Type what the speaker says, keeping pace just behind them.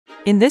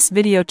In this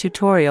video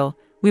tutorial,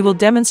 we will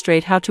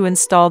demonstrate how to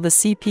install the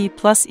CP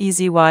Plus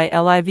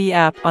EZYLIV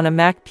app on a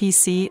Mac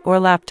PC or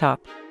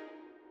laptop.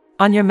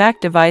 On your Mac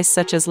device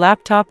such as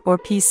laptop or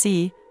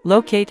PC,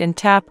 locate and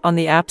tap on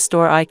the App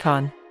Store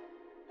icon.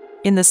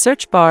 In the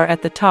search bar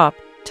at the top,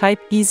 type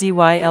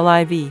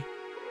EZYLIV.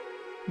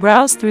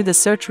 Browse through the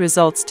search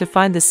results to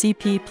find the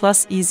CP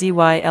Plus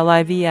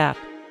EZYLIV app.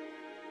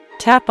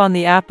 Tap on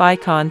the app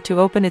icon to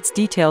open its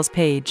details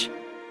page.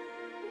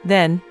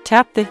 Then,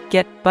 tap the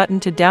Get button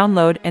to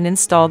download and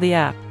install the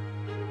app.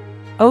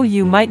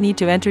 You might need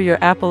to enter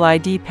your Apple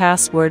ID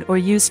password or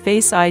use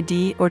Face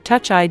ID or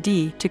Touch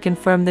ID to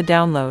confirm the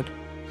download.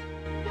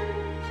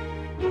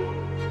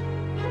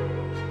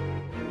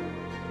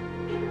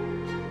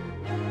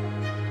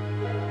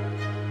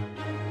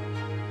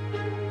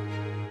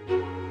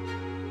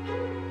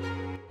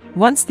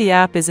 Once the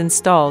app is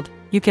installed,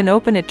 you can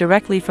open it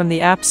directly from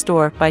the App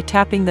Store by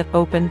tapping the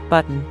Open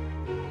button.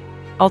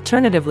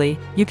 Alternatively,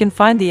 you can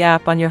find the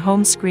app on your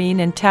home screen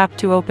and tap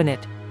to open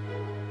it.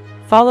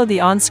 Follow the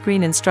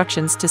on-screen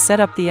instructions to set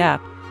up the app,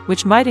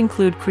 which might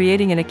include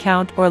creating an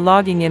account or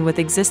logging in with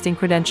existing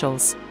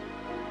credentials.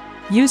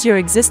 Use your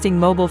existing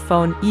mobile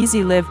phone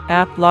EZYLIV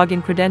app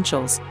login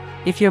credentials.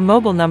 If your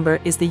mobile number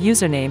is the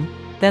username,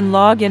 then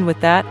log in with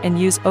that and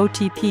use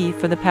OTP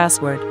for the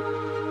password.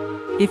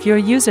 If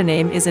your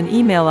username is an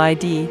email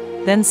ID,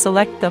 then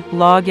select the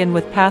Login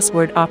with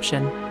Password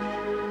option.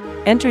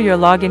 Enter your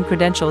login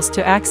credentials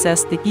to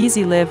access the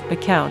EZYLIV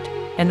account,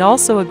 and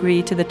also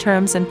agree to the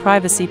terms and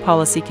privacy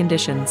policy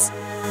conditions.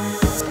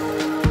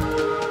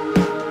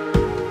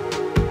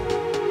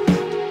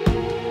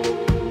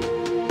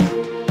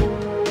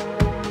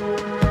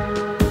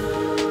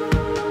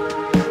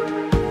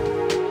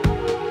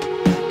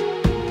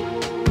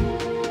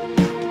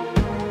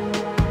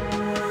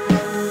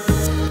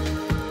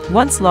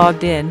 Once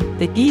logged in,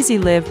 the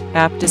EZYLIV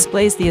app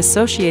displays the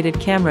associated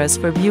cameras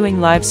for viewing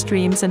live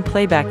streams and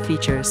playback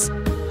features.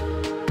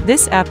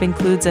 This app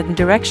includes a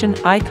direction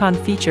icon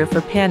feature for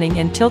panning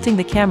and tilting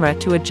the camera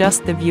to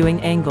adjust the viewing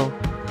angle.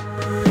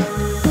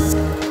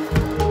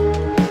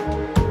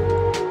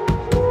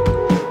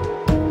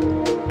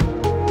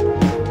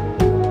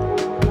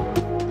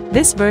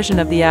 This version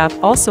of the app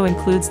also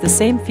includes the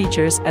same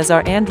features as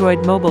our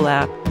Android mobile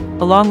app,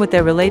 along with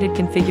their related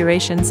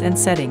configurations and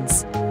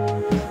settings.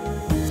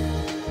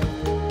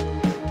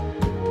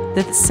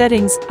 The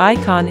settings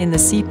icon in the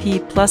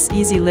CP Plus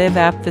EZYLIV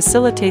app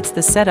facilitates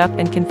the setup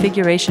and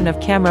configuration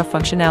of camera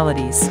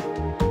functionalities.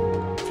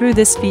 Through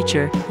this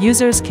feature,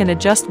 users can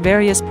adjust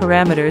various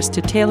parameters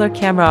to tailor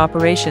camera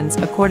operations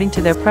according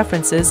to their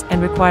preferences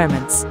and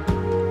requirements.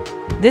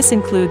 This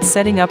includes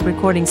setting up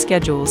recording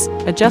schedules,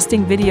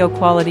 adjusting video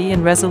quality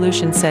and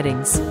resolution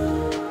settings.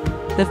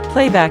 The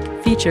playback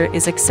feature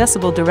is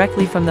accessible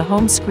directly from the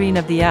home screen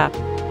of the app,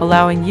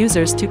 allowing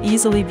users to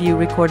easily view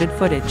recorded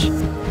footage.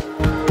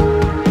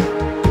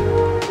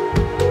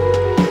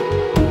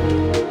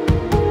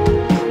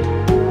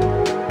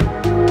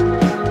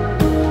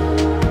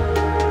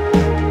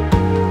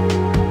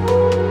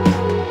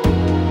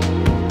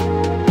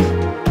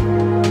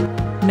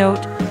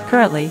 Note,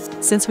 currently,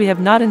 since we have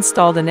not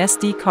installed an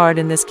SD card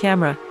in this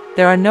camera,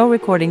 there are no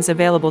recordings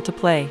available to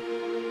play.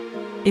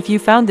 If you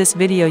found this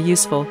video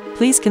useful,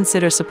 please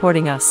consider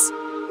supporting us.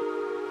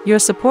 Your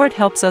support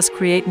helps us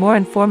create more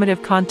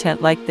informative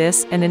content like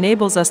this and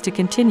enables us to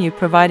continue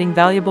providing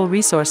valuable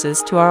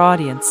resources to our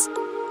audience.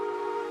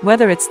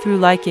 Whether it's through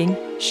liking,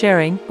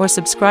 sharing, or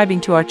subscribing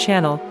to our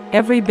channel,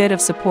 every bit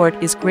of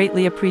support is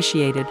greatly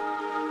appreciated.